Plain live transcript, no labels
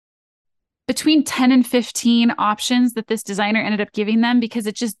between 10 and 15 options that this designer ended up giving them because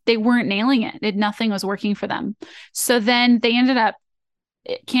they weren't nailing it. Nothing was working for them. So then they ended up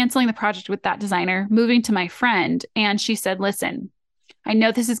canceling the project with that designer, moving to my friend. And she said, listen, I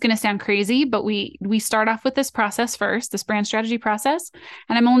know this is going to sound crazy, but we start off with this process first, this brand strategy process,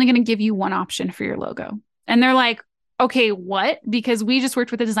 and I'm only going to give you one option for your logo. And they're like, okay, what? Because we just worked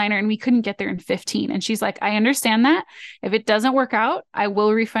with a designer and we couldn't get there in 15. And she's like, I understand that. If it doesn't work out, I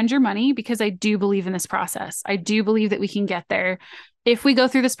will refund your money because I do believe in this process. I do believe that we can get there. If we go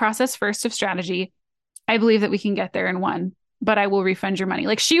through this process first of strategy, I believe that we can get there in one, but I will refund your money.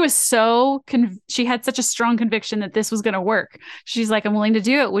 Like she was she had such a strong conviction that this was going to work. She's like, I'm willing to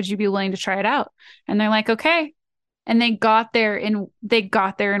do it. Would you be willing to try it out? And they're like, okay. And they got there in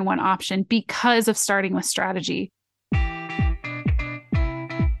one option because of starting with strategy.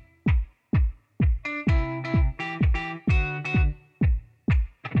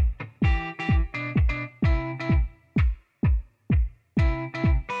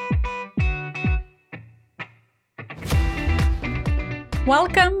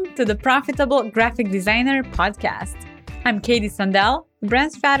 Welcome to the Profitable Graphic Designer podcast. I'm Katie Sandel,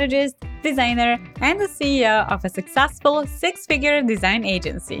 brand strategist, designer, and the CEO of a successful six-figure design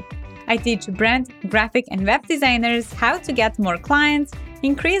agency. I teach brand, graphic, and web designers how to get more clients,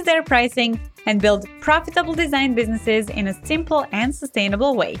 increase their pricing, and build profitable design businesses in a simple and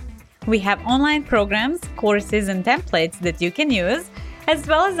sustainable way. We have online programs, courses, and templates that you can use, as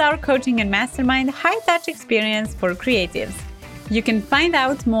well as our coaching and mastermind high-touch experience for creatives. You can find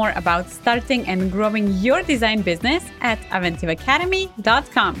out more about starting and growing your design business at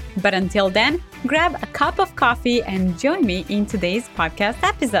aventivacademy.com. But until then, grab a cup of coffee and join me in today's podcast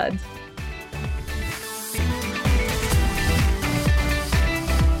episode.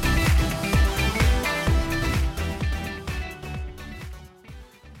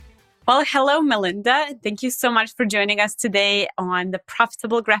 Well, hello, Melinda. Thank you so much for joining us today on the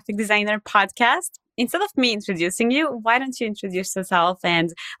Profitable Graphic Designer podcast. Instead of me introducing you, why don't you introduce yourself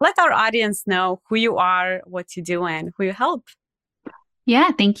and let our audience know who you are, what you do, and who you help? Yeah,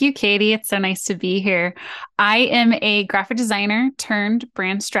 thank you, Katie. It's so nice to be here. I am a graphic designer turned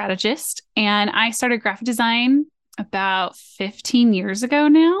brand strategist, and I started graphic design about 15 years ago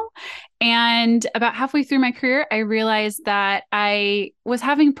now. And about halfway through my career, I realized that I was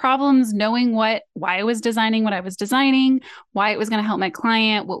having problems knowing why I was designing what I was designing, why it was going to help my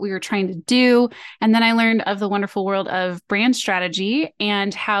client, what we were trying to do. And then I learned of the wonderful world of brand strategy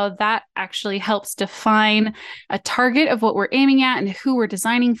and how that actually helps define a target of what we're aiming at and who we're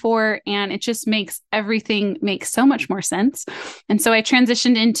designing for. And it just makes everything make so much more sense. And so I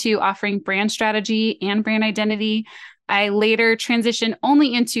transitioned into offering brand strategy and brand identity. I later transitioned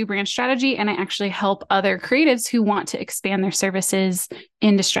only into brand strategy, and I actually help other creatives who want to expand their services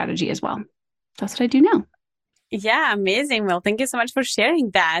into strategy as well. That's what I do now. Yeah, amazing. Well, thank you so much for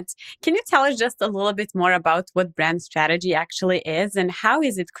sharing that. Can you tell us just a little bit more about what brand strategy actually is and how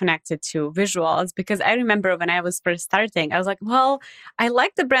is it connected to visuals? Because I remember when I was first starting, I was like, well, I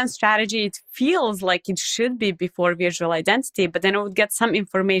like the brand strategy. It feels like it should be before visual identity, but then I would get some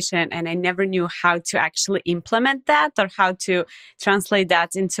information and I never knew how to actually implement that or how to translate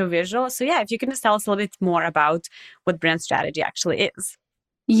that into visual. So yeah, if you can just tell us a little bit more about what brand strategy actually is.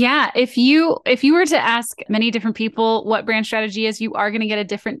 Yeah, if you were to ask many different people what brand strategy is, you are going to get a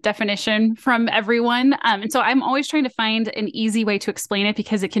different definition from everyone. And so I'm always trying to find an easy way to explain it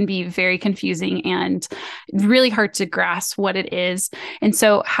because it can be very confusing and really hard to grasp what it is. And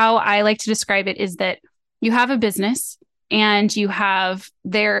so how I like to describe it is that you have a business and you have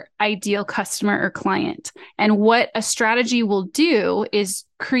their ideal customer or client. And what a strategy will do is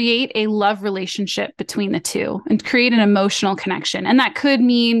create a love relationship between the two and create an emotional connection. And that could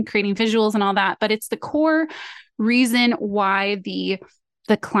mean creating visuals and all that, but it's the core reason why the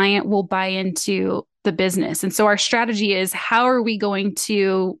client will buy into the business. And so our strategy is how are we going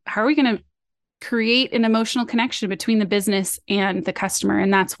to create an emotional connection between the business and the customer.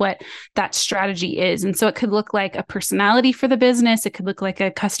 And that's what that strategy is. And so it could look like a personality for the business. It could look like a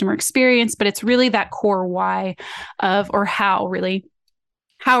customer experience, but it's really that core why or how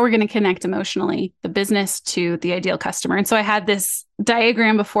we're going to connect emotionally the business to the ideal customer. And so I had this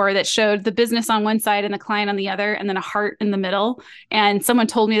diagram before that showed the business on one side and the client on the other, and then a heart in the middle. And someone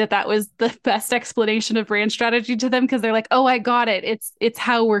told me that was the best explanation of brand strategy to them because they're like, oh, I got it. It's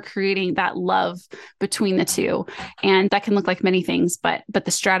how we're creating that love between the two. And that can look like many things, but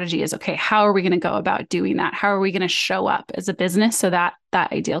the strategy is, okay, how are we going to go about doing that? How are we going to show up as a business so that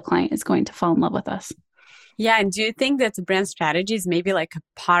that ideal client is going to fall in love with us? Yeah. And do you think that the brand strategy is maybe like a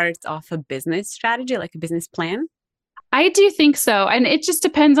part of a business strategy, like a business plan? I do think so. And it just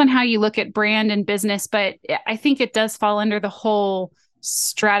depends on how you look at brand and business, but I think it does fall under the whole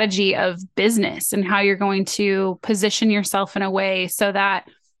strategy of business and how you're going to position yourself in a way so that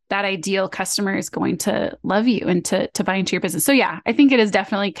that ideal customer is going to love you and to buy into your business. So yeah, I think it is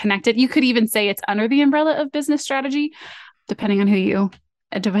definitely connected. You could even say it's under the umbrella of business strategy, depending on who you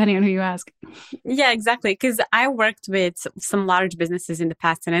ask. Yeah, exactly. Because I worked with some large businesses in the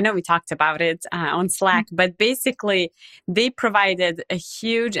past, and I know we talked about it on Slack, but basically they provided a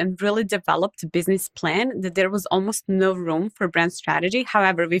huge and really developed business plan that there was almost no room for brand strategy.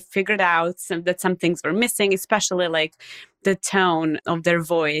 However, we figured out that some things were missing, especially like the tone of their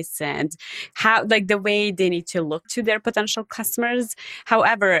voice and how, like the way they need to look to their potential customers.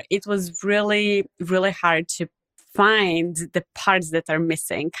 However, it was really, really hard to find the parts that are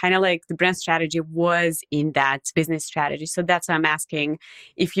missing, kind of like the brand strategy was in that business strategy. So that's why I'm asking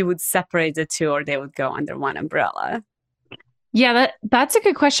if you would separate the two or they would go under one umbrella. Yeah, that's a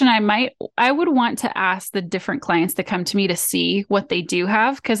good question. I would want to ask the different clients that come to me to see what they do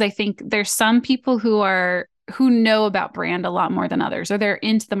have, because I think there's some people who know about brand a lot more than others, or they're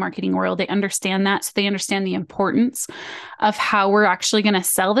into the marketing world. They understand that. So they understand the importance of how we're actually going to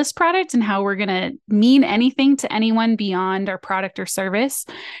sell this product and how we're going to mean anything to anyone beyond our product or service.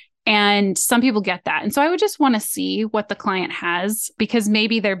 And some people get that. And so I would just want to see what the client has, because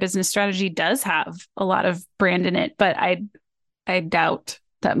maybe their business strategy does have a lot of brand in it, but I doubt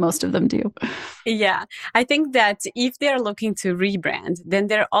that most of them do. Yeah, I think that if they're looking to rebrand, then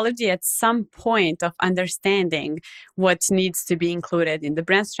they're already at some point of understanding what needs to be included in the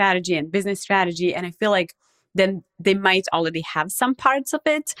brand strategy and business strategy. And I feel like then they might already have some parts of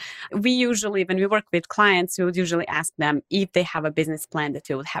it. We usually, when we work with clients, we would usually ask them if they have a business plan that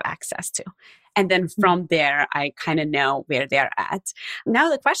we would have access to. And then from there, I kind of know where they're at. Now,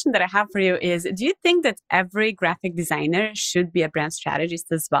 the question that I have for you is, do you think that every graphic designer should be a brand strategist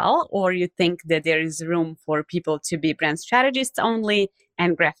as well? Or you think that there is room for people to be brand strategists only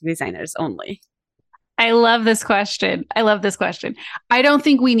and graphic designers only? I love this question. I don't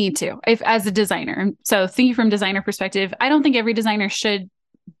think we need to, if as a designer. So thinking from designer perspective, I don't think every designer should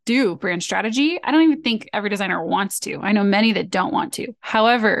do brand strategy. I don't even think every designer wants to. I know many that don't want to.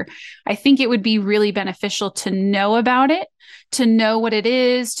 However, I think it would be really beneficial to know about it, to know what it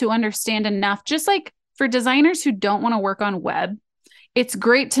is, to understand enough. Just like for designers who don't want to work on web, it's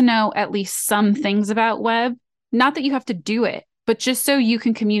great to know at least some things about web. Not that you have to do it, but just so you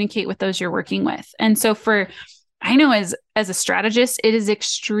can communicate with those you're working with. And so I know as a strategist, it is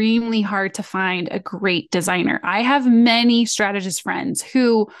extremely hard to find a great designer. I have many strategist friends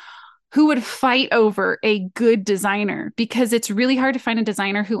who would fight over a good designer, because it's really hard to find a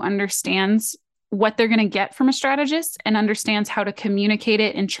designer who understands what they're going to get from a strategist and understands how to communicate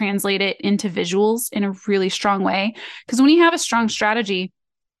it and translate it into visuals in a really strong way. Because when you have a strong strategy,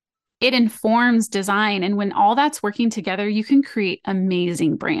 it informs design. And when all that's working together, you can create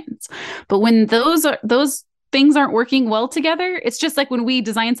amazing brands. But when those things aren't working well together, it's just like when we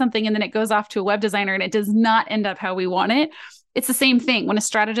design something and then it goes off to a web designer and it does not end up how we want it. It's the same thing. When a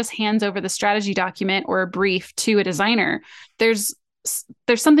strategist hands over the strategy document or a brief to a designer, there's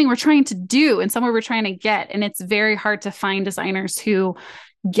something we're trying to do and somewhere we're trying to get. And it's very hard to find designers who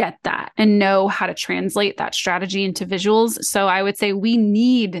get that and know how to translate that strategy into visuals. So I would say we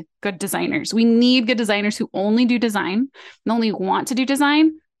need good designers. We need good designers who only do design and only want to do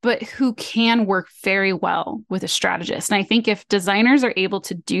design, but who can work very well with a strategist. And I think if designers are able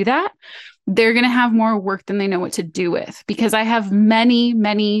to do that, they're going to have more work than they know what to do with, because I have many,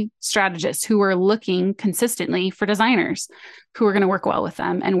 many strategists who are looking consistently for designers who are going to work well with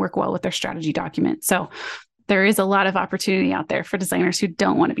them and work well with their strategy document. So there is a lot of opportunity out there for designers who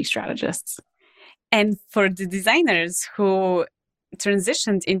don't want to be strategists. And for the designers who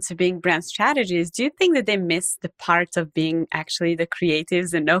transitioned into being brand strategists, do you think that they miss the part of being actually the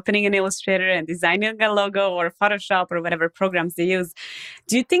creatives and opening an Illustrator and designing a logo or Photoshop or whatever programs they use?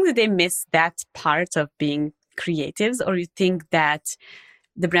 Do you think that they miss that part of being creatives, or you think that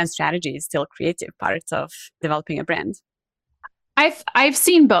the brand strategy is still a creative part of developing a brand? I've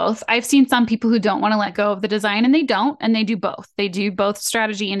seen both. I've seen some people who don't want to let go of the design, and they don't, and they do both. They do both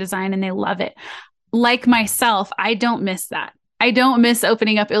strategy and design, and they love it. Like myself, I don't miss that. I don't miss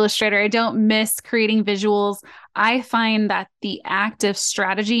opening up Illustrator. I don't miss creating visuals. I find that the active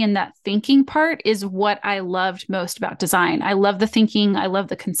strategy and that thinking part is what I loved most about design. I love the thinking. I love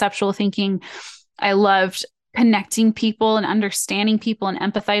the conceptual thinking. I loved connecting people and understanding people and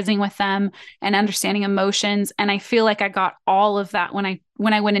empathizing with them and understanding emotions. And I feel like I got all of that when I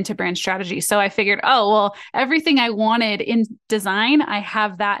went into brand strategy. So I figured, oh, well, everything I wanted in design, I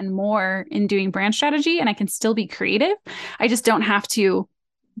have that and more in doing brand strategy, and I can still be creative. I just don't have to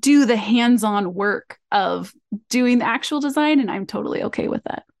do the hands-on work of doing the actual design, and I'm totally okay with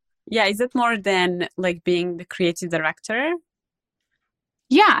that. Yeah, is it more than like being the creative director?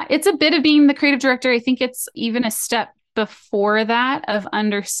 Yeah, it's a bit of being the creative director. I think it's even a step before that of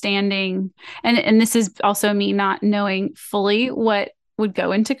understanding, and this is also me not knowing fully what would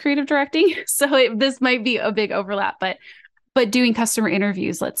go into creative directing. So this might be a big overlap, but doing customer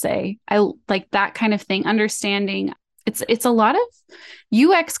interviews, let's say, I like that kind of thing, understanding it's a lot of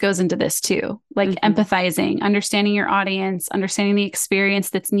UX goes into this too, like empathizing, understanding your audience, understanding the experience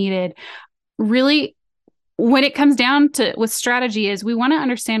that's needed. Really, when it comes down to with strategy is we want to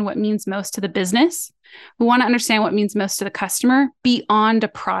understand what means most to the business. We want to understand what means most to the customer beyond a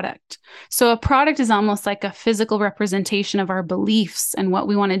product. So a product is almost like a physical representation of our beliefs and what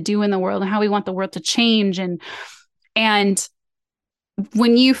we want to do in the world and how we want the world to change. And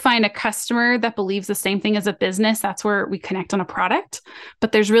when you find a customer that believes the same thing as a business, that's where we connect on a product.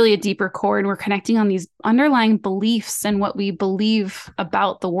 But there's really a deeper core, and we're connecting on these underlying beliefs and what we believe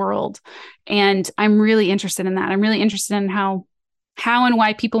about the world. And I'm really interested in that. I'm really interested in how and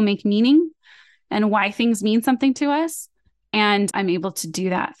why people make meaning and why things mean something to us. And I'm able to do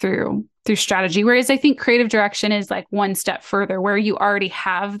that through strategy. Whereas I think creative direction is like one step further, where you already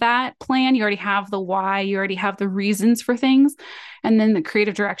have that plan, you already have the why, you already have the reasons for things. And then the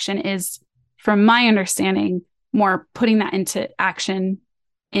creative direction is, from my understanding, more putting that into action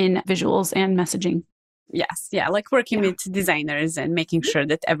in visuals and messaging. Yes. Yeah. Like working with designers and making sure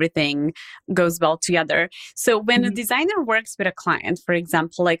that everything goes well together. So when a designer works with a client, for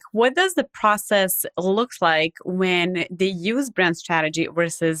example, like what does the process look like when they use brand strategy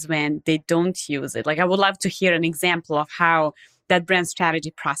versus when they don't use it? Like I would love to hear an example of how that brand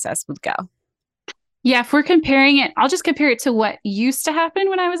strategy process would go. Yeah, if we're comparing it, I'll just compare it to what used to happen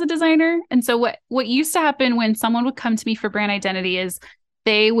when I was a designer. And so what used to happen when someone would come to me for brand identity is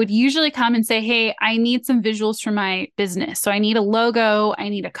they would usually come and say, hey, I need some visuals for my business. So I need a logo, I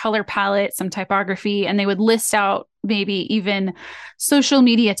need a color palette, some typography, and they would list out maybe even social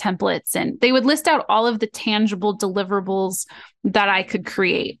media templates. And they would list out all of the tangible deliverables that I could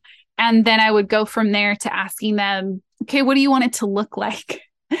create. And then I would go from there to asking them, okay, what do you want it to look like?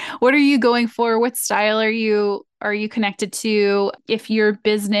 What are you going for? What style are you connected to? If your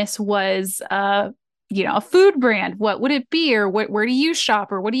business was a food brand, what would it be? Or where do you shop?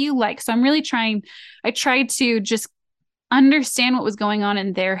 Or what do you like? So I tried to just understand what was going on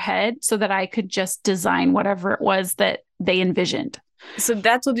in their head so that I could just design whatever it was that they envisioned. So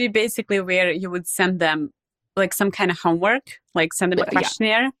that would be basically where you would send them like some kind of homework, like send them a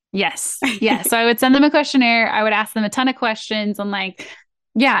questionnaire. Yeah. Yes. Yeah. So I would send them a questionnaire. I would ask them a ton of questions on like,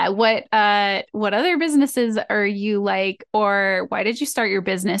 yeah, what other businesses are you like, or why did you start your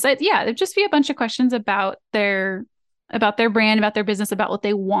business? There'd just be a bunch of questions about their brand, about their business, about what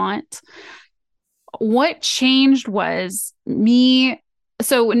they want. What changed was me.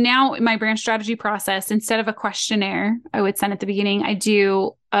 So now in my brand strategy process, instead of a questionnaire I would send at the beginning, I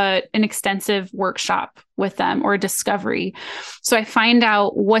do an extensive workshop with them or a discovery. So I find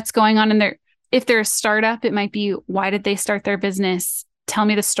out what's going on in their, if they're a startup, it might be, why did they start their business? Tell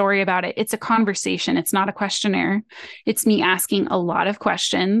me the story about it. It's a conversation. It's not a questionnaire. It's me asking a lot of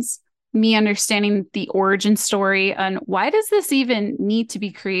questions, me understanding the origin story and why does this even need to be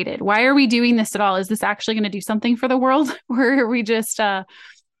created? Why are we doing this at all? Is this actually going to do something for the world? Or are we just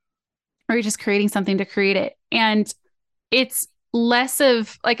creating something to create it? And it's less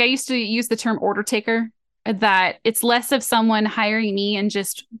of, like, I used to use the term order taker, that it's less of someone hiring me and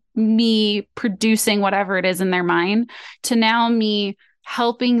just me producing whatever it is in their mind, to now me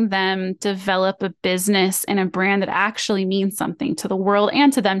helping them develop a business and a brand that actually means something to the world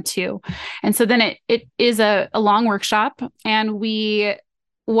and to them too. And so then it is a long workshop, and we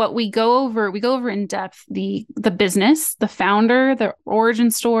go over in depth the business, the founder, the origin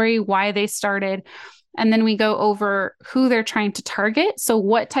story, why they started. And then we go over who they're trying to target. So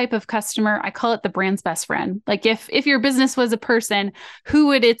what type of customer, I call it the brand's best friend. Like if your business was a person, who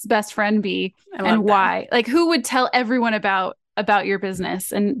would its best friend be and why? Like who would tell everyone about your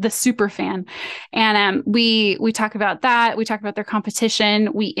business, and the super fan. And we talk about that. We talk about their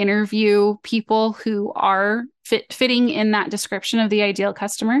competition. We interview people who are fitting in that description of the ideal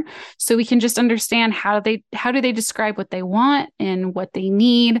customer, so we can just understand how do they describe what they want and what they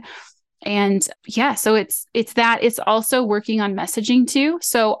need. And yeah, so it's that. It's also working on messaging too.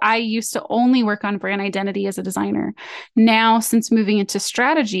 So I used to only work on brand identity as a designer. Now, since moving into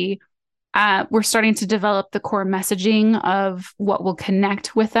strategy, we're starting to develop the core messaging of what will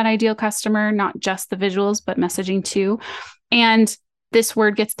connect with that ideal customer, not just the visuals, but messaging too. And this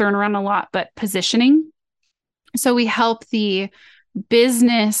word gets thrown around a lot, but positioning. So we help the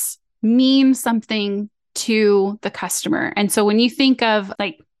business mean something to the customer. And so when you think of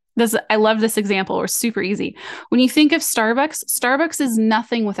like this, I love this example, or super easy. When you think of Starbucks, Starbucks is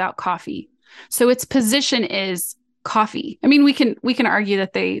nothing without coffee. So its position is coffee. I mean, we can argue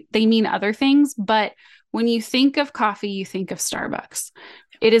that they mean other things, but when you think of coffee, you think of Starbucks.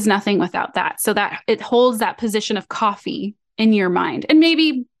 It is nothing without that. So that it holds that position of coffee in your mind. And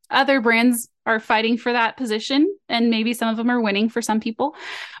maybe other brands are fighting for that position, and maybe some of them are winning for some people.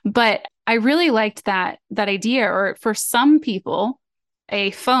 But I really liked that idea. Or for some people,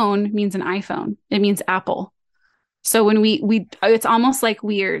 a phone means an iPhone. It means Apple. So when we it's almost like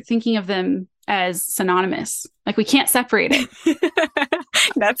we're thinking of them as synonymous. Like we can't separate it.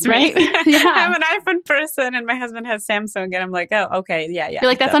 That's right. Yeah. I'm an iPhone person and my husband has Samsung and I'm like, oh, okay. Yeah. You're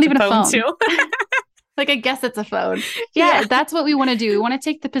like, that's not even a phone too. Like, I guess it's a phone. Yeah, that's what we want to do. We want to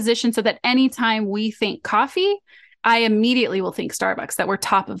take the position so that anytime we think coffee, I immediately will think Starbucks, that we're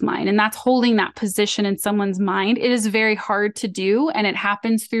top of mind. And that's holding that position in someone's mind. It is very hard to do. And it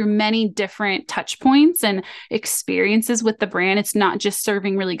happens through many different touch points and experiences with the brand. It's not just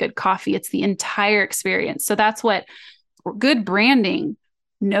serving really good coffee, it's the entire experience. So that's what good branding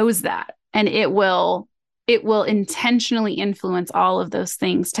knows that. And it will intentionally influence all of those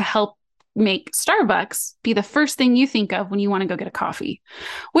things to help make Starbucks be the first thing you think of when you want to go get a coffee,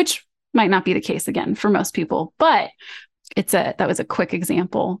 which might not be the case again for most people, but that was a quick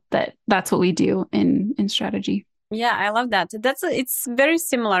example that's what we do in strategy. Yeah, I love that. It's very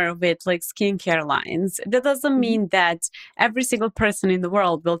similar with like skincare lines. That doesn't mean that every single person in the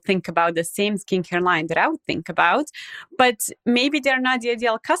world will think about the same skincare line that I would think about, but maybe they're not the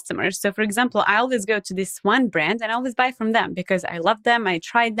ideal customers. So for example, I always go to this one brand and I always buy from them because I love them. I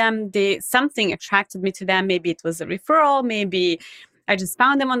tried them. Something attracted me to them. Maybe it was a referral. Maybe I just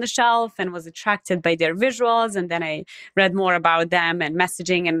found them on the shelf and was attracted by their visuals. And then I read more about them and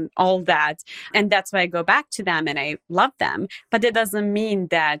messaging and all that. And that's why I go back to them and I love them. But that doesn't mean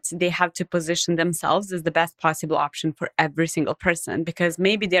that they have to position themselves as the best possible option for every single person, because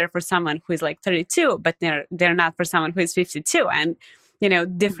maybe they're for someone who is like 32, but they're not for someone who is 52. And,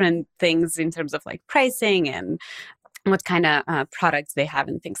 different things in terms of like pricing and what kind of products they have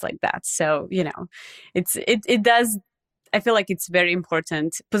and things like that. So, it does. I feel like it's very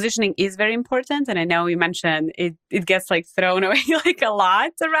important. Positioning is very important. And I know you mentioned it gets like thrown away like a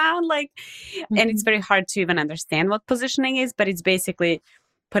lot around, and it's very hard to even understand what positioning is, but it's basically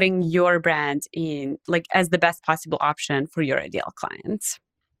putting your brand in like as the best possible option for your ideal clients.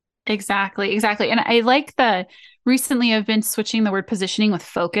 Exactly. And I like recently I've been switching the word positioning with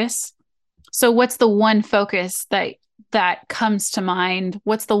focus. So what's the one focus that comes to mind?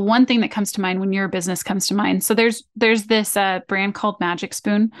 What's the one thing that comes to mind when your business comes to mind? So there's this brand called Magic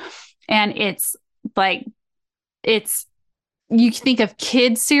Spoon, and you think of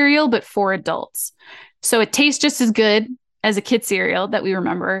kid cereal, but for adults. So it tastes just as good as a kid cereal that we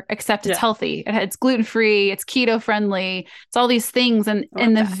remember, except it's healthy. It's gluten-free, it's keto friendly, it's all these things. And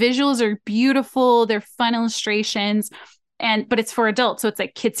the visuals are beautiful. They're fun illustrations. But it's for adults. So it's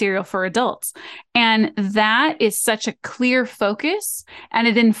like kid cereal for adults. And that is such a clear focus, and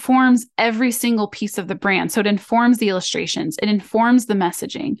it informs every single piece of the brand. So it informs the illustrations. It informs the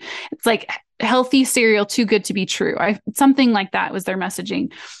messaging. It's like healthy cereal, too good to be true. Something like that was their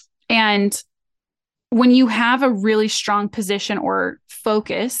messaging. And when you have a really strong position or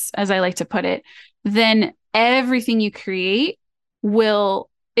focus, as I like to put it, then everything you create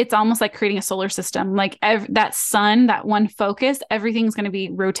it's almost like creating a solar system. Like that sun, that one focus, everything's going to be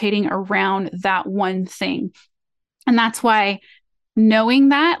rotating around that one thing. And that's why knowing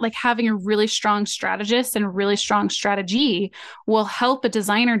that, like having a really strong strategist and a really strong strategy will help a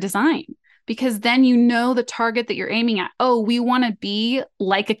designer design, because then the target that you're aiming at. Oh, we want to be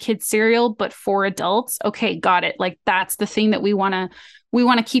like a kid cereal, but for adults. Okay, got it. Like that's the thing that we want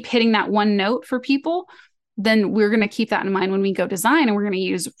to keep hitting that one note for people. Then we're going to keep that in mind when we go design, and we're going to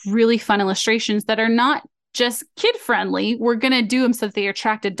use really fun illustrations that are not just kid friendly. We're going to do them so that they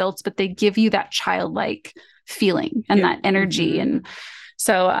attract adults, but they give you that childlike feeling and that energy. And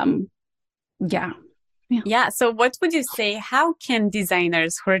so, yeah. So what would you say, how can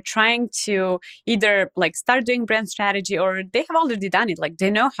designers who are trying to either like start doing brand strategy, or they have already done it, like they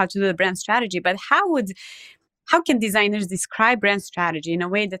know how to do the brand strategy, but how how can designers describe brand strategy in a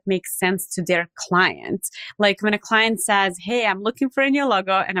way that makes sense to their clients? Like when a client says, hey, I'm looking for a new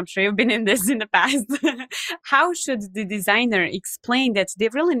logo, and I'm sure you've been in this in the past, how should the designer explain that they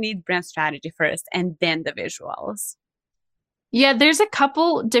really need brand strategy first and then the visuals? Yeah, there's a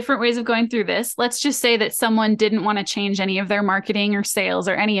couple different ways of going through this. Let's just say that someone didn't want to change any of their marketing or sales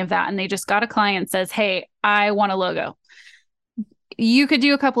or any of that, and they just got a client says, hey, I want a logo. You could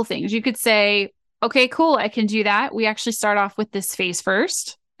do a couple things. You could say, okay, cool, I can do that. We actually start off with this phase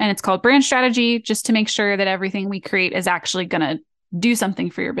first, and it's called brand strategy, just to make sure that everything we create is actually going to do something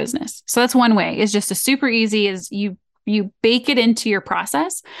for your business. So that's one way. Is just a super easy is you bake it into your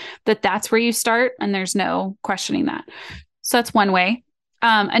process that's where you start, and there's no questioning that. So that's one way.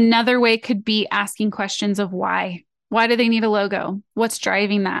 Another way could be asking questions of why. Why do they need a logo? What's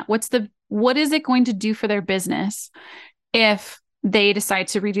driving that? What is it going to do for their business if they decide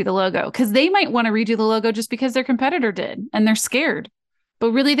to redo the logo? Because they might want to redo the logo just because their competitor did and they're scared.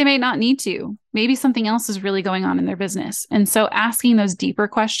 But really, they may not need to. Maybe something else is really going on in their business. And so asking those deeper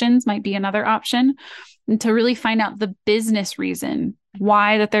questions might be another option, and to really find out the business reason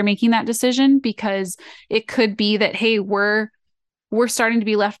why that they're making that decision, because it could be that, hey, we're starting to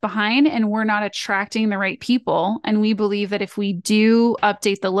be left behind and we're not attracting the right people. And we believe that if we do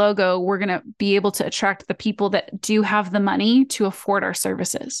update the logo, we're going to be able to attract the people that do have the money to afford our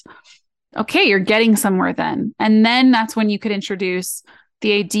services. Okay, you're getting somewhere then. And then that's when you could introduce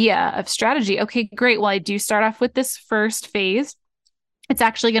the idea of strategy. Okay, great. Well, I do start off with this first phase. It's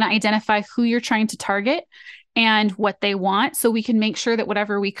actually going to identify who you're trying to target and what they want, so we can make sure that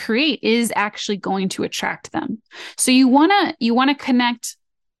whatever we create is actually going to attract them. So you want to connect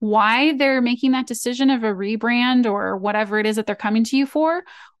why they're making that decision of a rebrand or whatever it is that they're coming to you for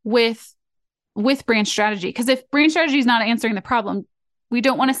with brand strategy. Because if brand strategy is not answering the problem, we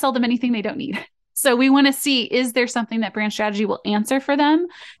don't want to sell them anything they don't need. So we want to see, is there something that brand strategy will answer for them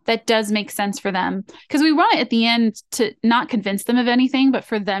that does make sense for them? Because we want it at the end to not convince them of anything, but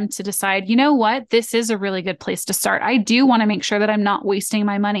for them to decide, you know what, this is a really good place to start. I do want to make sure that I'm not wasting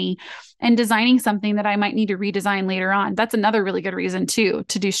my money and designing something that I might need to redesign later on. That's another really good reason too,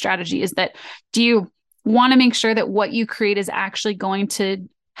 to do strategy, is that do you want to make sure that what you create is actually going to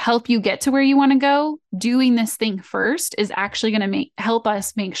help you get to where you want to go? Doing this thing first is actually going to help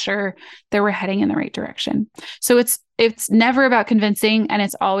us make sure that we're heading in the right direction. So it's never about convincing, and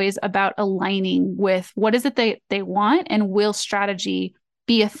it's always about aligning with what is it they want, and will strategy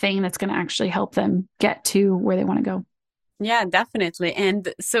be a thing that's going to actually help them get to where they want to go. Yeah, definitely.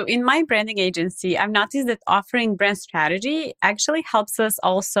 And so in my branding agency, I've noticed that offering brand strategy actually helps us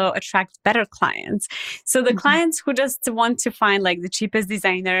also attract better clients. So the clients who just want to find like the cheapest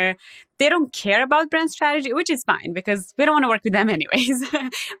designer, they don't care about brand strategy, which is fine because we don't want to work with them anyways.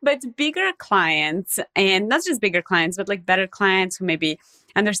 But bigger clients, and not just bigger clients, but like better clients who maybe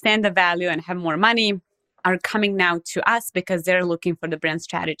understand the value and have more money, are coming now to us because they're looking for the brand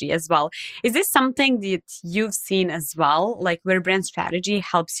strategy as well. Is this something that you've seen as well, like where brand strategy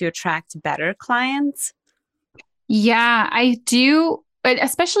helps you attract better clients? Yeah, I do, but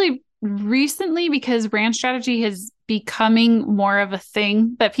especially recently, because brand strategy is becoming more of a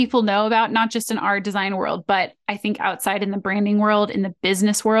thing that people know about, not just in our design world, but I think outside in the branding world, in the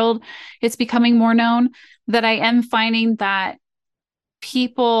business world, it's becoming more known. That I am finding that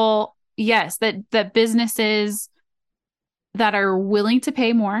people, yes, that businesses that are willing to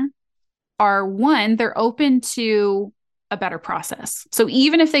pay more are, one, they're open to a better process. So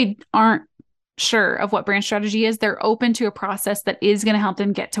even if they aren't sure of what brand strategy is, they're open to a process that is going to help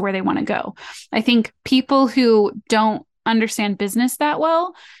them get to where they want to go. I think people who don't understand business that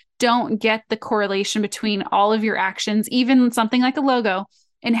well don't get the correlation between all of your actions, even something like a logo,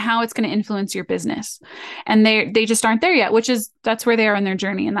 and how it's going to influence your business. And they just aren't there yet, that's where they are in their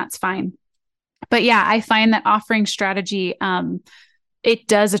journey, and that's fine. But yeah, I find that offering strategy, it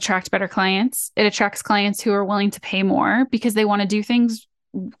does attract better clients. It attracts clients who are willing to pay more because they want to do things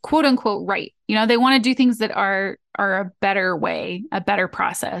quote unquote right. They want to do things that are a better way, a better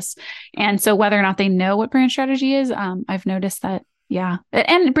process. And so whether or not they know what brand strategy is, I've noticed that. Yeah.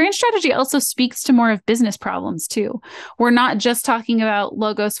 And brand strategy also speaks to more of business problems too. We're not just talking about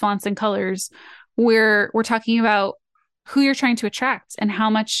logos, fonts, and colors. We're talking about who you're trying to attract and how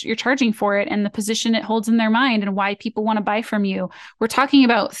much you're charging for it and the position it holds in their mind and why people want to buy from you. We're talking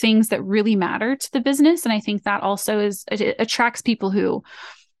about things that really matter to the business. And I think that also it attracts people who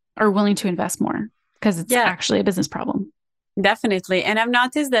are willing to invest more because it's actually a business problem. Definitely. And I've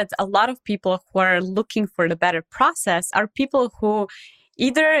noticed that a lot of people who are looking for the better process are people who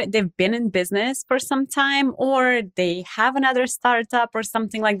either they've been in business for some time or they have another startup or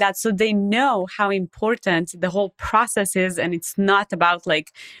something like that. So they know how important the whole process is. And it's not about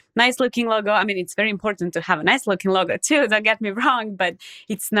like nice looking logo. I mean, it's very important to have a nice looking logo too, don't get me wrong, but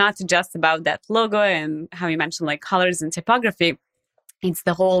it's not just about that logo and how you mentioned like colors and typography. It's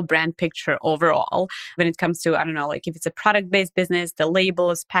the whole brand picture overall. When it comes to, I don't know, like if it's a product-based business, the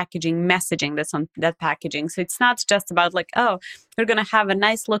labels, packaging, messaging that's on that packaging. So it's not just about like, oh, we're going to have a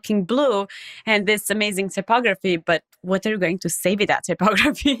nice looking blue and this amazing typography, but what are you going to say with that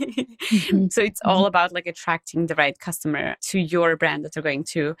typography? So it's all about like attracting the right customer to your brand that are going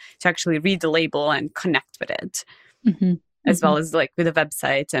to actually read the label and connect with it. As well as like with a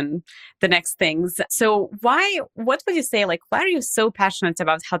website and the next things. So what would you say, like, why are you so passionate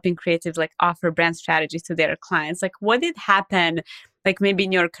about helping creatives like offer brand strategies to their clients? Like what did happen, like maybe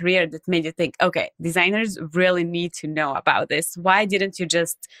in your career that made you think, okay, designers really need to know about this? Why didn't you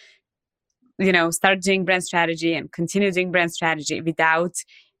just, start doing brand strategy and continue doing brand strategy without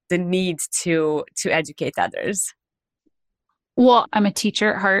the need to educate others? Well, I'm a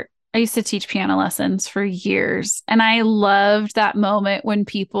teacher at heart. I used to teach piano lessons for years. And I loved that moment when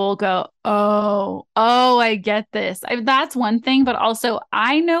people go, oh, I get this. That's one thing. But also,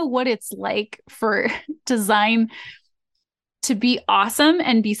 I know what it's like for design to be awesome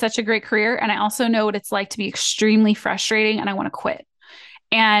and be such a great career. And I also know what it's like to be extremely frustrating and I want to quit.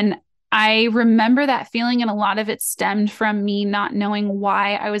 And I remember that feeling, and a lot of it stemmed from me not knowing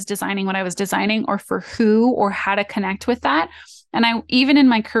why I was designing what I was designing or for who or how to connect with that. And even in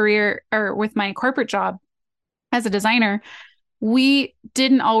my career or with my corporate job as a designer, we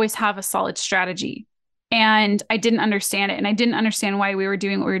didn't always have a solid strategy. And I didn't understand it. And I didn't understand why we were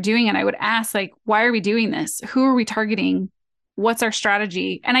doing what we were doing. And I would ask, like, why are we doing this? Who are we targeting? What's our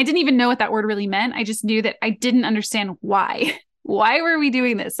strategy? And I didn't even know what that word really meant. I just knew that I didn't understand why. Why were we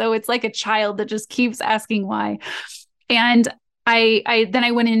doing this? So it's like a child that just keeps asking why. And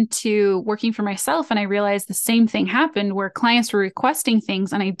I went into working for myself, and I realized the same thing happened where clients were requesting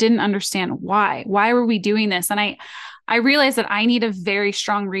things and I didn't understand why. Why were we doing this? And I realized that I need a very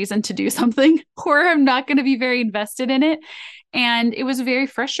strong reason to do something or I'm not going to be very invested in it. And it was very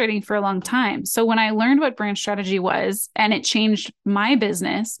frustrating for a long time. So when I learned what brand strategy was and it changed my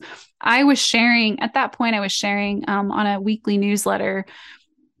business, at that point, I was sharing on a weekly newsletter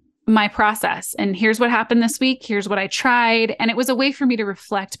my process. And here's what happened this week. Here's what I tried. And it was a way for me to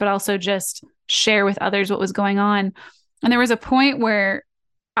reflect, but also just share with others what was going on. And there was a point where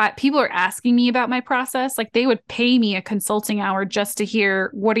people are asking me about my process. Like they would pay me a consulting hour just to hear,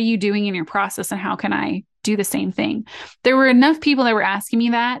 what are you doing in your process and how can I do the same thing? There were enough people that were asking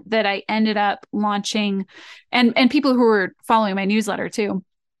me that I ended up launching, and people who were following my newsletter too,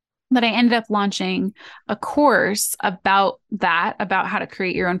 that I ended up launching a course about how to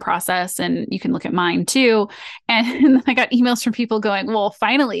create your own process. And you can look at mine too. And I got emails from people going, well,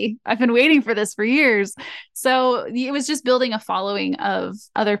 finally, I've been waiting for this for years. So it was just building a following of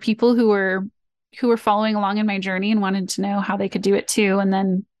other people who were following along in my journey and wanted to know how they could do it too. And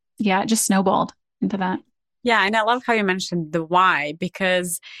then, it just snowballed into that. Yeah. And I love how you mentioned the why,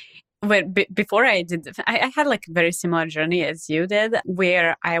 because before I had like a very similar journey as you did,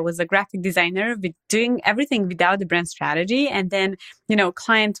 where I was a graphic designer with doing everything without the brand strategy. And then,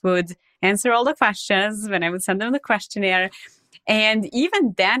 client would answer all the questions when I would send them the questionnaire. And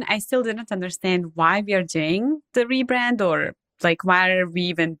even then, I still didn't understand why we are doing the rebrand, or like, why are we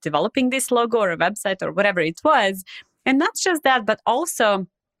even developing this logo or a website or whatever it was. And not just that, but also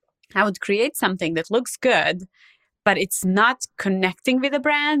I would create something that looks good, but it's not connecting with the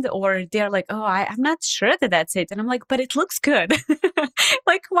brand, or they're like, oh, I'm not sure that that's it. And I'm like, but it looks good.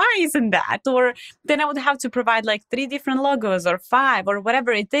 Like, why isn't that? Or then I would have to provide like 3 different logos or 5 or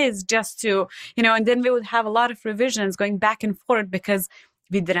whatever it is just to, and then we would have a lot of revisions going back and forth because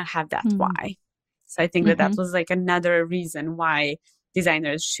we didn't have that why. So I think that was like another reason why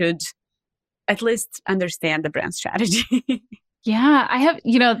designers should at least understand the brand strategy. Yeah, I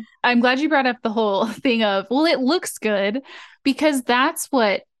have, I'm glad you brought up the whole thing of, well, it looks good, because that's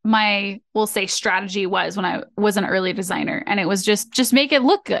what we'll say strategy was when I was an early designer. And it was just make it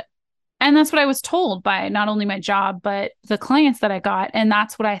look good. And that's what I was told by not only my job, but the clients that I got. And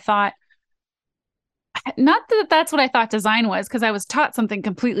that's what I thought. Not that that's what I thought design was, because I was taught something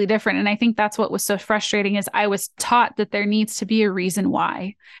completely different. And I think that's what was so frustrating, is I was taught that there needs to be a reason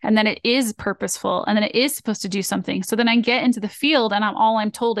why, and then it is purposeful, and then it is supposed to do something. So then I get into the field and all I'm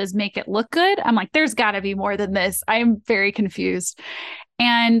told is make it look good. I'm like, there's got to be more than this. I'm very confused.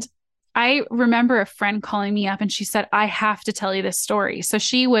 And I remember a friend calling me up and she said, I have to tell you this story. So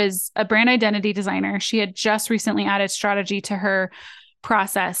she was a brand identity designer. She had just recently added strategy to her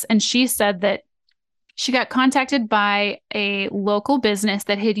process. And she said that she got contacted by a local business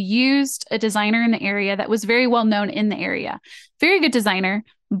that had used a designer in the area that was very well known in the area. Very good designer,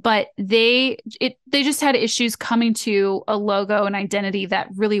 but they just had issues coming to a logo and identity that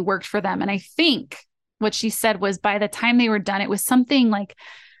really worked for them. And I think what she said was by the time they were done, it was something like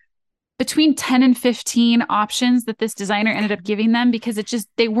between 10 and 15 options that this designer ended up giving them because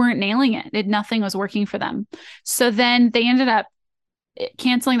they weren't nailing it. Nothing was working for them. So then they ended up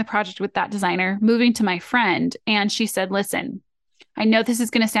canceling the project with that designer, moving to my friend. And she said, listen, I know this is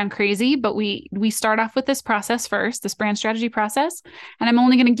going to sound crazy, but we start off with this process first, this brand strategy process, and I'm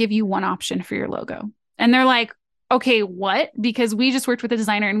only going to give you one option for your logo. And they're like, okay, what? Because we just worked with a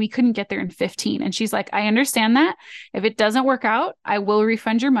designer and we couldn't get there in 15. And she's like, I understand that. If it doesn't work out, I will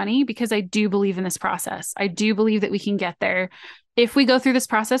refund your money because I do believe in this process. I do believe that we can get there. If we go through this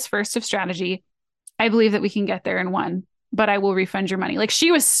process first of strategy, I believe that we can get there in one, but I will refund your money. Like she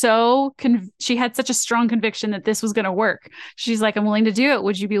was she had such a strong conviction that this was going to work. She's like, I'm willing to do it.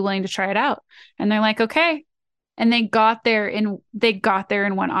 Would you be willing to try it out? And they're like, okay. And they got there in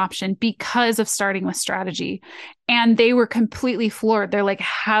one option because of starting with strategy. And they were completely floored. They're like,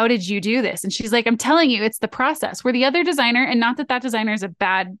 how did you do this? And she's like, I'm telling you, it's the process. Where the other designer, and not that that designer is a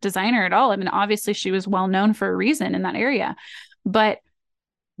bad designer at all. I mean, obviously she was well known for a reason in that area, but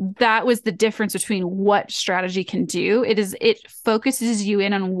that was the difference between what strategy can do. It focuses you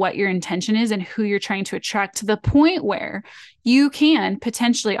in on what your intention is and who you're trying to attract to the point where you can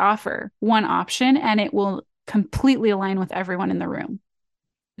potentially offer one option and it will completely align with everyone in the room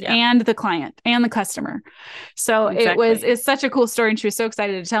and the client and the customer. So it's such a cool story. And she was so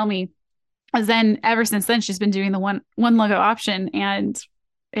excited to tell me. As then ever since then, she's been doing the one logo option and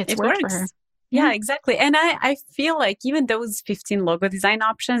it worked works for her. Yeah, exactly. And I feel like even those 15 logo design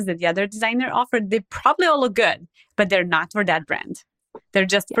options that the other designer offered, they probably all look good, but they're not for that brand. They're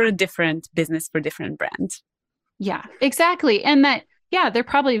just for a different business, for different brand. Yeah, exactly. And they're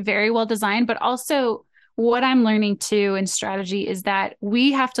probably very well designed, but also what I'm learning too in strategy is that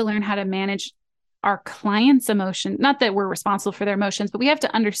we have to learn how to manage our clients' emotion. Not that we're responsible for their emotions, but we have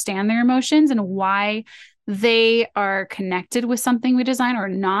to understand their emotions and why they are connected with something we design or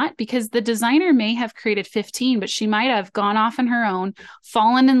not, because the designer may have created 15, but she might have gone off on her own,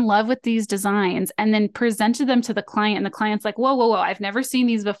 fallen in love with these designs, and then presented them to the client. And the client's like, whoa, I've never seen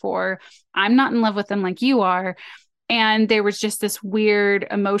these before. I'm not in love with them like you are. And there was just this weird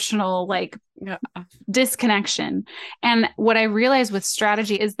emotional disconnection. And what I realized with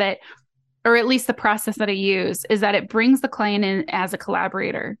strategy is that, or at least the process that I use, is that it brings the client in as a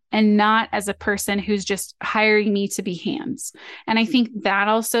collaborator and not as a person who's just hiring me to be hands. And I think that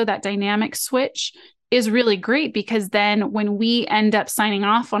also, that dynamic switch is really great because then when we end up signing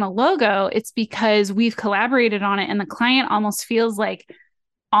off on a logo, it's because we've collaborated on it and the client almost feels like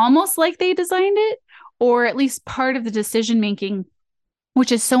they designed it, or at least part of the decision-making,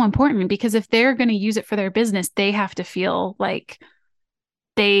 which is so important because if they're going to use it for their business, they have to feel like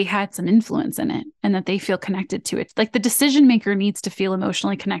they had some influence in it and that they feel connected to it. Like the decision maker needs to feel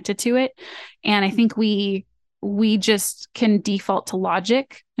emotionally connected to it. And I think we just can default to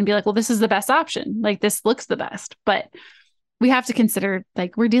logic and be like, well, this is the best option. Like this looks the best, but we have to consider,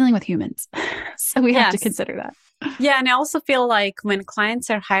 like, we're dealing with humans. So we have to consider that. Yeah. And I also feel like when clients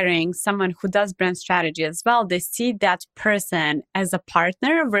are hiring someone who does brand strategy as well, they see that person as a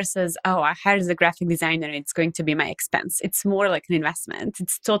partner versus, I hired a graphic designer, it's going to be my expense. It's more like an investment.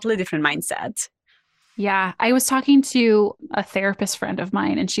 It's totally different mindset. Yeah. I was talking to a therapist friend of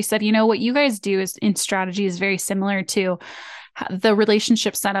mine and she said, what you guys do is in strategy is very similar to the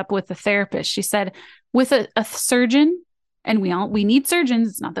relationship set up with the therapist. She said with a surgeon, and we need surgeons,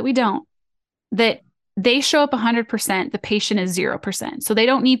 it's not that we don't, that they show up 100%, the patient is 0%. So they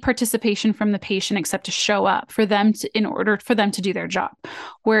don't need participation from the patient except to show up in order for them to do their job.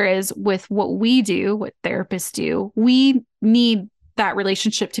 Whereas with what we do, what therapists do, we need that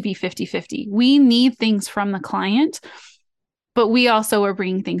relationship to be 50-50. We need things from the client, but we also are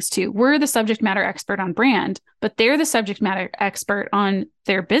bringing things too. We're the subject matter expert on brand, but they're the subject matter expert on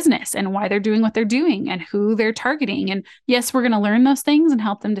their business and why they're doing what they're doing and who they're targeting. And yes, we're going to learn those things and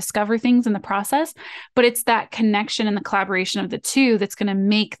help them discover things in the process, but it's that connection and the collaboration of the two that's going to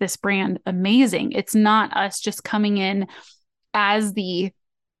make this brand amazing. It's not us just coming in as the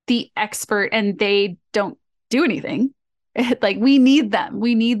expert and they don't do anything. Like we need them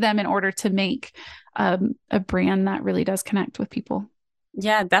in order to make a brand that really does connect with people.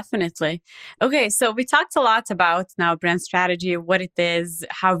 Yeah, definitely. Okay, so we talked a lot about now brand strategy, what it is,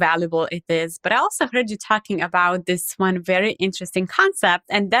 how valuable it is, but I also heard you talking about this one very interesting concept,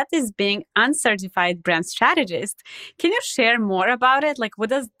 and that is being uncertified brand strategist. Can you share more about it? Like, what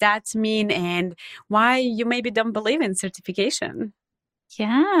does that mean and why you maybe don't believe in certification?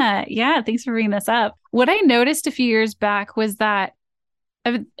 Yeah, yeah. Thanks for bringing this up. What I noticed a few years back was that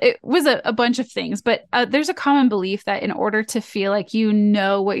it was a bunch of things, but there's a common belief that in order to feel like you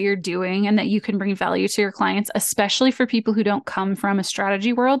know what you're doing and that you can bring value to your clients, especially for people who don't come from a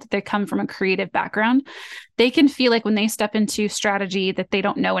strategy world, they come from a creative background, they can feel like when they step into strategy that they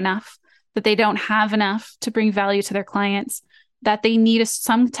don't know enough, that they don't have enough to bring value to their clients, that they need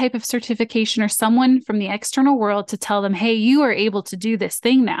some type of certification or someone from the external world to tell them, hey, you are able to do this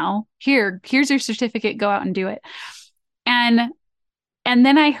thing now. Here's your certificate, go out and do it. And and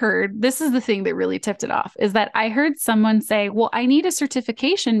then I heard, this is the thing that really tipped it off, is that I heard someone say, well, I need a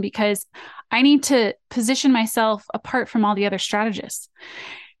certification because I need to position myself apart from all the other strategists.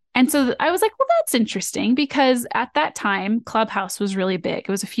 And so I was like, well, that's interesting because at that time, Clubhouse was really big. It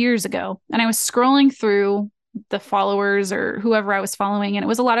was a few years ago. And I was scrolling through the followers or whoever I was following, and it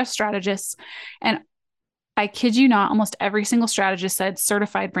was a lot of strategists. And I kid you not, almost every single strategist said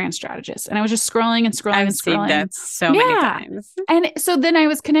certified brand strategist. And I was just scrolling and scrolling I've and seen scrolling. that so many Yeah. times. And so then I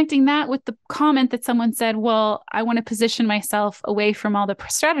was connecting that with the comment that someone said, well, I want to position myself away from all the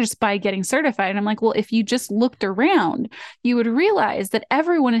strategists by getting certified. And I'm like, well, if you just looked around, you would realize that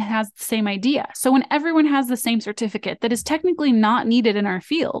everyone has the same idea. So when everyone has the same certificate that is technically not needed in our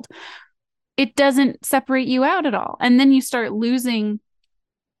field, it doesn't separate you out at all. And then you start losing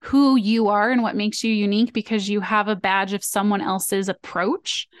who you are and what makes you unique because you have a badge of someone else's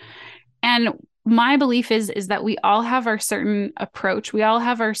approach. And my belief is that we all have our certain approach. We all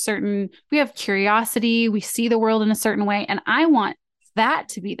have we have curiosity. We see the world in a certain way. And I want that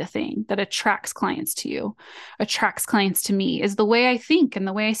to be the thing that attracts clients to you, attracts clients to me, is the way I think and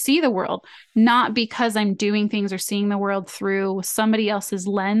the way I see the world, not because I'm doing things or seeing the world through somebody else's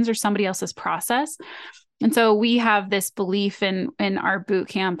lens or somebody else's process. And so we have this belief in our boot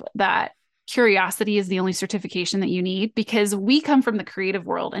camp that curiosity is the only certification that you need because we come from the creative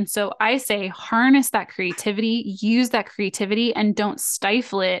world. And so I say harness that creativity, use that creativity, and don't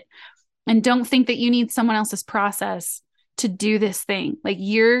stifle it, and don't think that you need someone else's process to do this thing. Like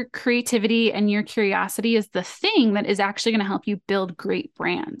your creativity and your curiosity is the thing that is actually going to help you build great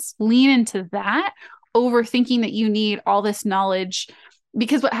brands. Lean into that over thinking that you need all this knowledge,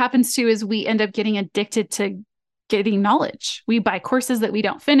 because what happens too is we end up getting addicted to getting knowledge. We buy courses that we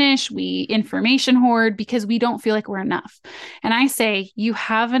don't finish, we information hoard because we don't feel like we're enough. And I say you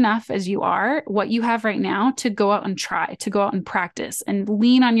have enough as you are, what you have right now, to go out and try, to go out and practice and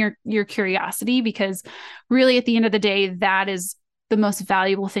lean on your curiosity, because really at the end of the day, that is the most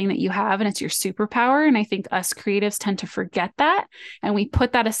valuable thing that you have, and it's your superpower. And I think us creatives tend to forget that, and we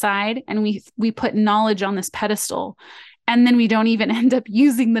put that aside and we put knowledge on this pedestal. And then we don't even end up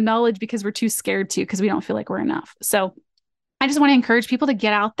using the knowledge because we're too scared to, because we don't feel like we're enough. So I just want to encourage people to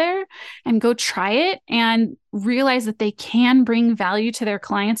get out there and go try it and realize that they can bring value to their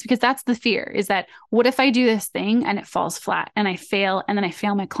clients, because that's the fear, is that what if I do this thing and it falls flat and I fail, and then I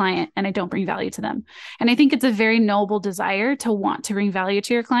fail my client and I don't bring value to them. And I think it's a very noble desire to want to bring value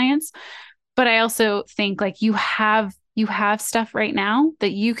to your clients. But I also think like you have stuff right now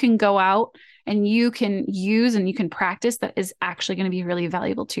that you can go out and you can use and you can practice that is actually going to be really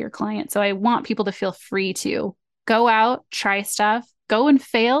valuable to your client. So I want people to feel free to go out, try stuff, go and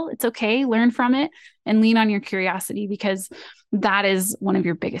fail. It's okay. Learn from it and lean on your curiosity, because that is one of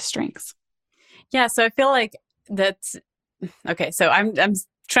your biggest strengths. Yeah. So I feel like that's okay. So I'm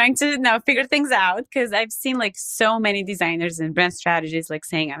trying to now figure things out, because I've seen like so many designers and brand strategists like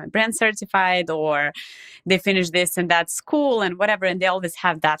saying I'm a brand certified, or they finish this and that school and whatever, and they always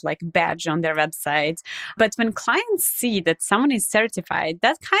have that like badge on their website. But when clients see that someone is certified,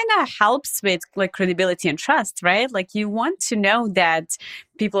 that kind of helps with like credibility and trust, right? Like you want to know that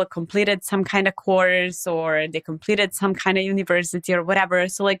people completed some kind of course or they completed some kind of university or whatever.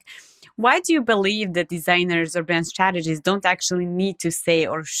 So like, why do you believe that designers or brand strategists don't actually need to say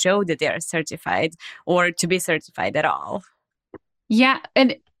or show that they are certified or to be certified at all? Yeah.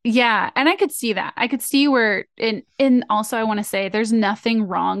 And I could see that. I could see where in also I want to say there's nothing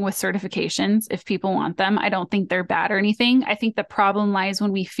wrong with certifications if people want them. I don't think they're bad or anything. I think the problem lies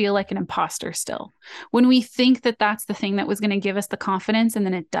when we feel like an imposter still. When we think that that's the thing that was going to give us the confidence and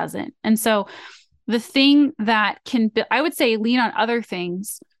then it doesn't. And so the thing that I would say lean on other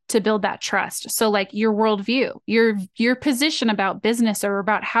things to build that trust. So like your worldview, your position about business or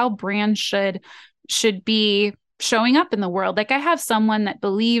about how brands should be showing up in the world. Like I have someone that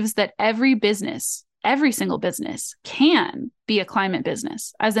believes that every single business can be a climate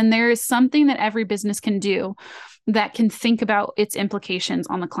business, as in there is something that every business can do that can think about its implications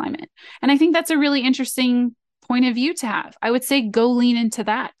on the climate. And I think that's a really interesting point of view to have. I would say go lean into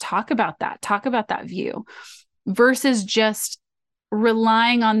that, talk about that view versus just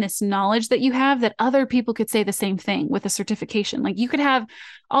relying on this knowledge that you have that other people could say the same thing with a certification. Like you could have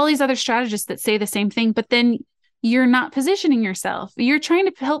all these other strategists that say the same thing, but then you're not positioning yourself. You're trying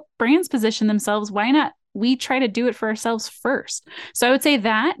to help brands position themselves. Why not? We try to do it for ourselves first. So I would say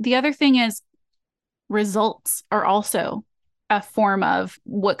that. The other thing is results are also a form of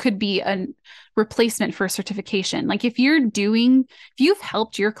what could be a replacement for a certification. Like if you've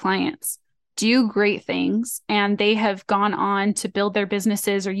helped your clients do great things and they have gone on to build their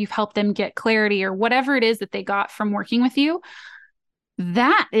businesses, or you've helped them get clarity or whatever it is that they got from working with you,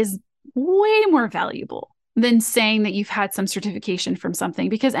 that is way more valuable than saying that you've had some certification from something,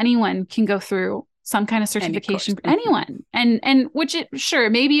 because anyone can go through some kind of certification, anyone. And which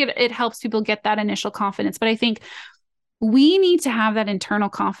maybe it helps people get that initial confidence. But I think we need to have that internal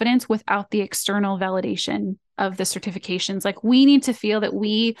confidence without the external validation of the certifications. Like we need to feel that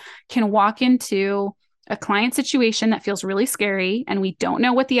we can walk into a client situation that feels really scary and we don't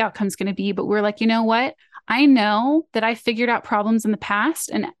know what the outcome is going to be, but we're like, you know what? I know that I figured out problems in the past,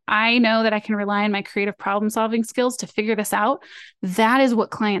 and I know that I can rely on my creative problem solving skills to figure this out. That is what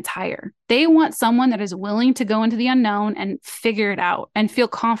clients hire. They want someone that is willing to go into the unknown and figure it out and feel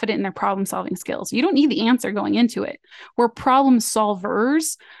confident in their problem solving skills. You don't need the answer going into it. We're problem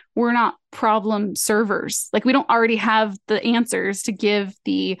solvers. We're not problem servers. Like we don't already have the answers to give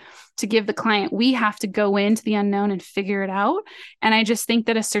the client. We have to go into the unknown and figure it out. And I just think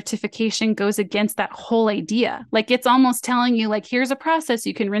that a certification goes against that whole idea. Like it's almost telling you, like, here's a process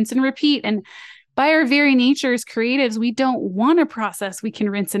you can rinse and repeat. And by our very nature as creatives, we don't want a process we can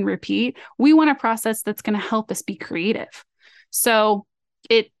rinse and repeat. We want a process that's going to help us be creative. So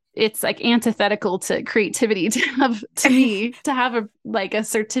it's like antithetical to creativity to have a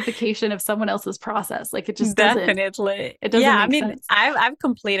certification of someone else's process. Like it just definitely. It doesn't make sense. I've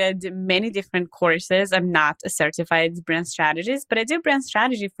completed many different courses. I'm not a certified brand strategist, but I do brand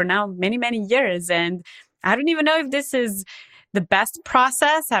strategy for now many, many years. And I don't even know if this is the best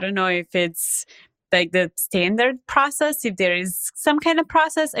process. I don't know if it's like the standard process, if there is some kind of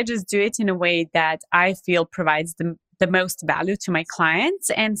process. I just do it in a way that I feel provides the most value to my clients,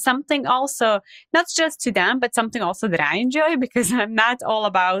 and something also not just to them, but something also that I enjoy, because I'm not all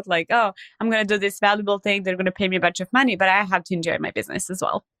about like, oh, I'm going to do this valuable thing. They're going to pay me a bunch of money, but I have to enjoy my business as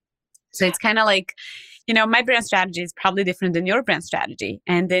well. So it's kind of like, my brand strategy is probably different than your brand strategy,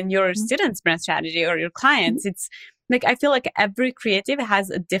 and then your students' brand strategy or your clients. It's like, I feel like every creative has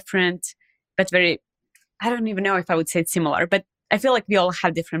a different, but very, I don't even know if I would say it's similar, but I feel like we all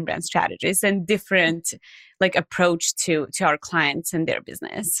have different brand strategies and different like approach to our clients and their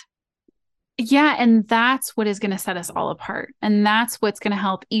business. Yeah. And that's what is going to set us all apart. And that's what's going to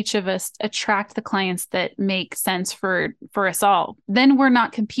help each of us attract the clients that make sense for us all. Then we're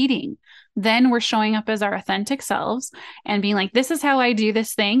not competing. Then we're showing up as our authentic selves and being like, this is how I do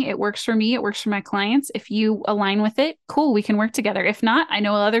this thing. It works for me. It works for my clients. If you align with it, cool, we can work together. If not, I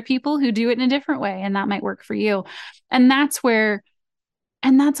know other people who do it in a different way, and that might work for you. And that's why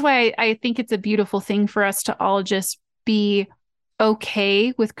I think it's a beautiful thing for us to all just be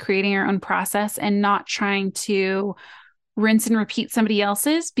okay with creating our own process and not trying to rinse and repeat somebody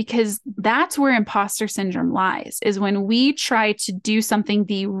else's, because that's where imposter syndrome lies, is when we try to do something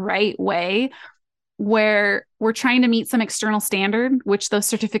the right way, where we're trying to meet some external standard, which those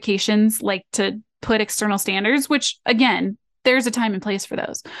certifications like to put external standards, which again, there's a time and place for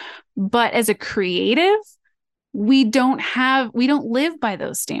those. But as a creative, we don't live by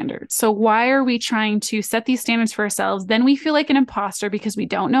those standards. So why are we trying to set these standards for ourselves? Then we feel like an imposter because we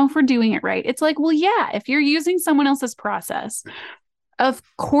don't know if we're doing it right. It's like, well, yeah, if you're using someone else's process, of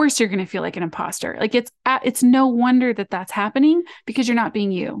course you're going to feel like an imposter. Like it's no wonder that that's happening, because you're not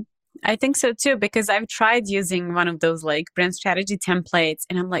being you. I think so too, because I've tried using one of those like brand strategy templates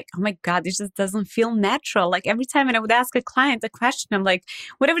and I'm like, oh my God, this just doesn't feel natural. Like every time when I would ask a client a question, I'm like,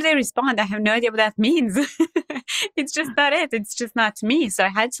 whatever they respond, I have no idea what that means. It's just not it. It's just not me. So I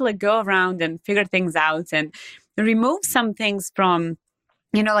had to like go around and figure things out and remove some things from,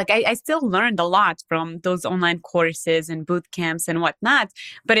 like I still learned a lot from those online courses and boot camps and whatnot,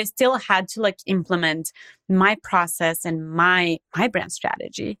 but I still had to like implement my process and my brand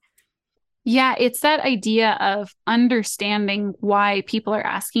strategy. Yeah, it's that idea of understanding why people are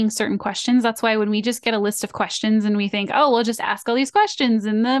asking certain questions. That's why when we just get a list of questions and we think, oh, we'll just ask all these questions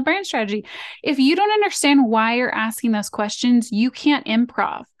in the brand strategy. If you don't understand why you're asking those questions, you can't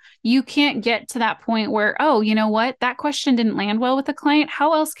improv. You can't get to that point where, oh, you know what? That question didn't land well with the client.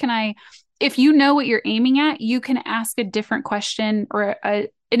 How else can I, if you know what you're aiming at, you can ask a different question or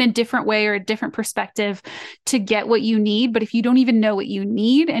in a different way or a different perspective to get what you need. But if you don't even know what you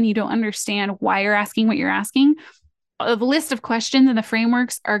need and you don't understand why you're asking what you're asking, the list of questions and the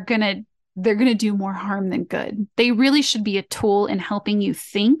frameworks they're going to do more harm than good. They really should be a tool in helping you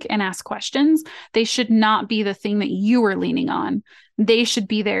think and ask questions. They should not be the thing that you are leaning on. They should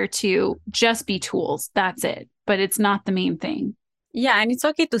be there to just be tools. That's it. But it's not the main thing. Yeah, and it's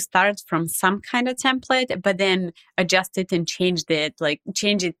okay to start from some kind of template, but then adjust it and change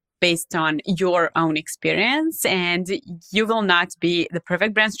it based on your own experience. And you will not be the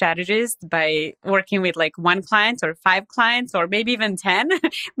perfect brand strategist by working with like one client or 5 clients or maybe even 10,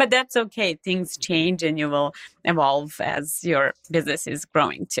 but that's okay. Things change and you will evolve as your business is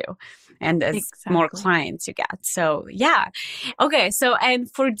growing too. And as more clients you get. So yeah. Okay. So,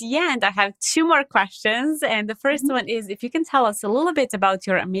 and for the end, I have 2 more questions. And the first one is if you can tell us a little bit about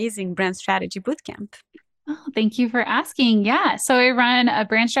your amazing brand strategy bootcamp. Oh, thank you for asking. Yeah. So I run a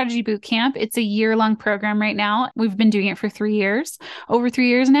brand strategy bootcamp. It's a year-long program right now. We've been doing it for 3 years, over 3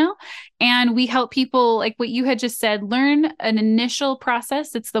 years now. And we help people, like what you had just said, learn an initial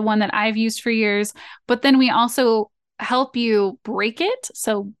process. It's the one that I've used for years. But then we also help you break it.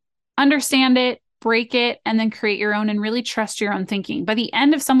 So understand it, break it, and then create your own and really trust your own thinking. By the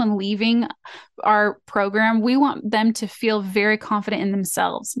end of someone leaving our program, we want them to feel very confident in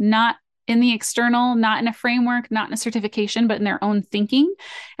themselves, not in the external, not in a framework, not in a certification, but in their own thinking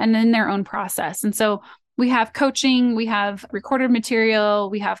and in their own process. And so we have coaching, we have recorded material,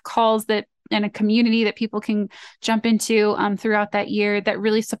 we have calls and a community that people can jump into throughout that year that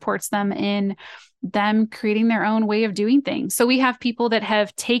really supports them in them creating their own way of doing things. So we have people that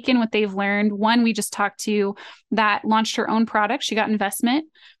have taken what they've learned. One we just talked to that launched her own product. She got investment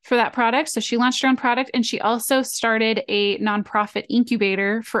for that product. So she launched her own product, and she also started a nonprofit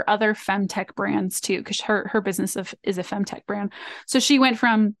incubator for other femtech brands too, because her business is a femtech brand. So she went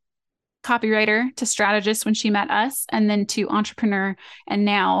from copywriter to strategist when she met us, and then to entrepreneur, and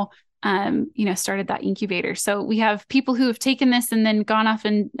now started that incubator. So we have people who have taken this and then gone off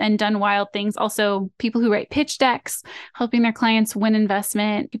and done wild things. Also people who write pitch decks, helping their clients win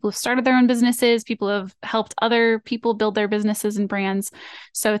investment. People who have started their own businesses. People who have helped other people build their businesses and brands.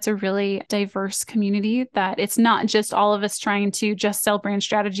 So it's a really diverse community that it's not just all of us trying to just sell brand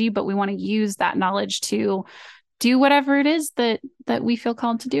strategy, but we want to use that knowledge to do whatever it is that we feel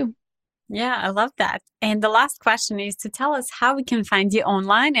called to do. Yeah, I love that. And the last question is to tell us how we can find you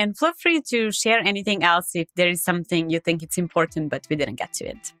online, and feel free to share anything else if there is something you think it's important, but we didn't get to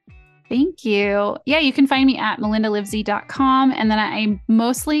it. Thank you. Yeah, you can find me at melindalivsey.com. And then I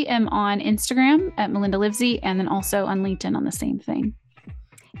mostly am on Instagram at melindalivsey, and then also on LinkedIn on the same thing.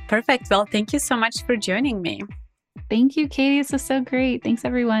 Perfect. Well, thank you so much for joining me. Thank you, Katie. This was so great. Thanks,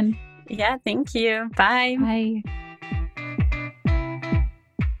 everyone. Yeah, thank you. Bye. Bye.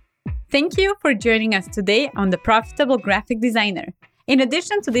 Thank you for joining us today on The Profitable Graphic Designer. In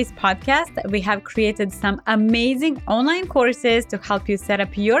addition to this podcast, we have created some amazing online courses to help you set up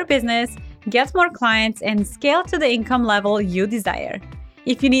your business, get more clients, and scale to the income level you desire.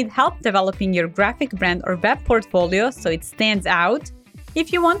 If you need help developing your graphic brand or web portfolio so it stands out,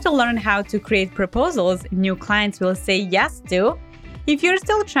 if you want to learn how to create proposals new clients will say yes to, if you're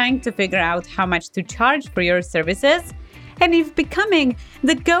still trying to figure out how much to charge for your services, and if becoming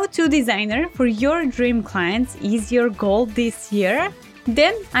the go-to designer for your dream clients is your goal this year,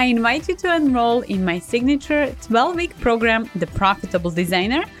 then I invite you to enroll in my signature 12-week program, The Profitable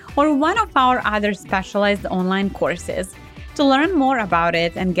Designer, or one of our other specialized online courses. To learn more about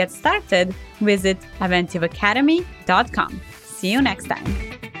it and get started, visit aventivacademy.com. See you next time.